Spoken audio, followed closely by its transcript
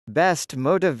Best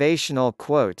motivational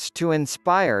quotes to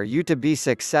inspire you to be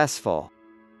successful.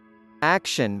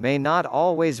 Action may not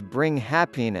always bring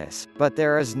happiness, but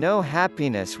there is no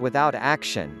happiness without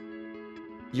action.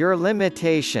 Your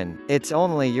limitation, it's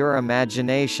only your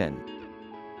imagination.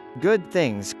 Good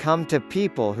things come to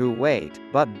people who wait,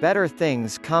 but better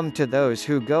things come to those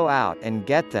who go out and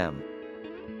get them.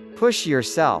 Push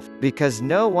yourself, because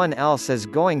no one else is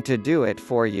going to do it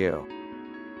for you.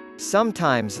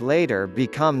 Sometimes later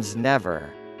becomes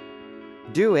never.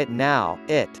 Do it now.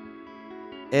 It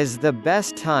is the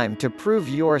best time to prove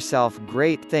yourself.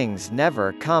 Great things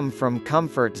never come from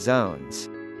comfort zones.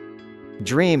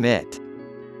 Dream it.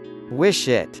 Wish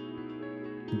it.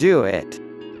 Do it.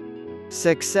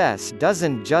 Success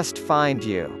doesn't just find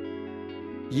you.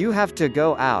 You have to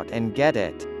go out and get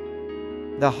it.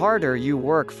 The harder you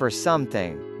work for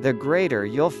something, the greater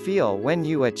you'll feel when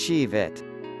you achieve it.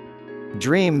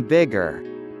 Dream bigger.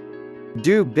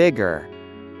 Do bigger.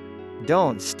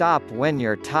 Don't stop when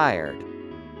you're tired.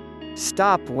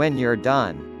 Stop when you're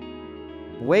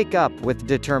done. Wake up with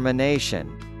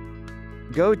determination.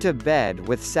 Go to bed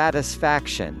with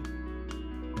satisfaction.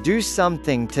 Do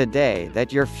something today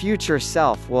that your future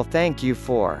self will thank you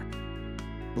for.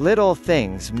 Little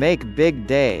things make big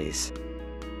days.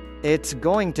 It's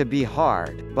going to be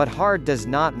hard, but hard does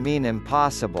not mean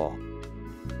impossible.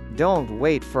 Don't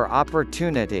wait for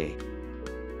opportunity.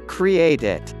 Create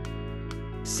it.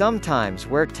 Sometimes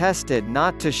we're tested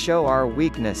not to show our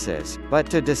weaknesses, but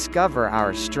to discover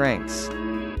our strengths.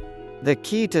 The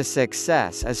key to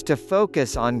success is to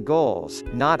focus on goals,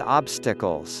 not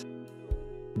obstacles.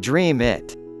 Dream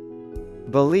it.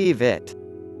 Believe it.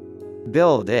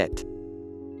 Build it.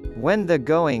 When the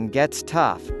going gets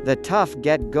tough, the tough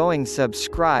get going.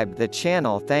 Subscribe the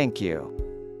channel. Thank you.